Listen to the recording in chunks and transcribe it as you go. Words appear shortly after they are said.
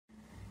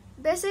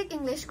Basic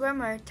English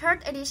Grammar,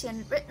 3rd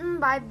edition, written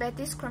by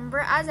Betty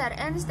Scrumber Azar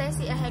and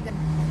Stacy A. Hagen.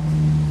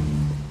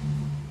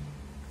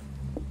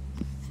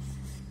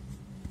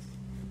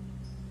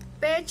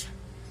 Page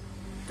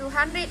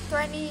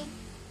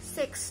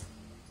 226.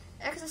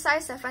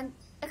 Exercise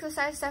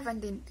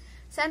 17.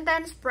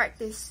 Sentence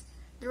practice.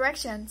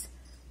 Directions.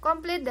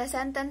 Complete the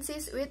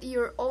sentences with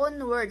your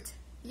own words.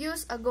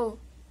 Use ago.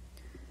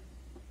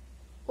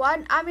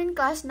 1. I'm in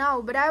class now,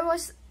 but I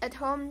was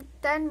at home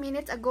 10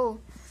 minutes ago,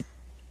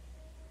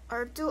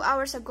 or 2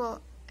 hours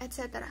ago,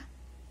 etc.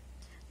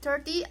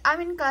 30.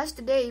 I'm in class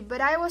today, but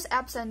I was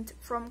absent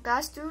from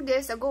class 2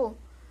 days ago.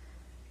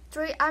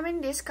 3. I'm in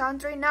this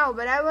country now,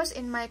 but I was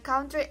in my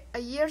country a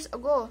year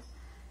ago.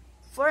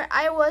 4.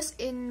 I was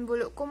in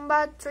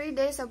Bulukumba 3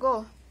 days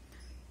ago.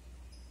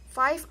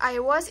 5. I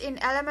was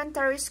in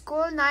elementary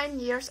school 9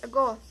 years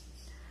ago.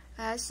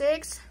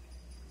 6.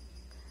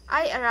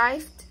 I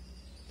arrived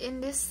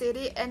in this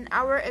city an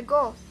hour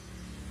ago.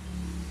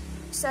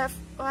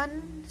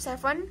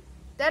 7.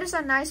 There's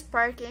a nice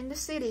park in the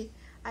city.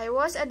 I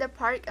was at the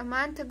park a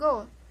month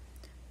ago.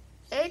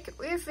 8.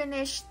 We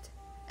finished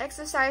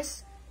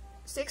exercise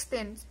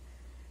 16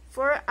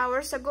 4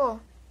 hours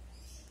ago.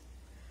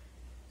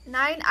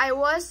 9. I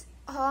was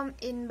home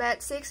in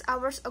bed 6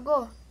 hours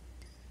ago.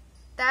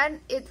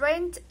 10. It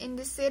rained in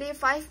the city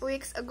 5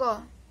 weeks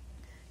ago.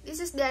 This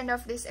is the end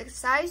of this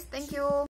exercise. Thank you.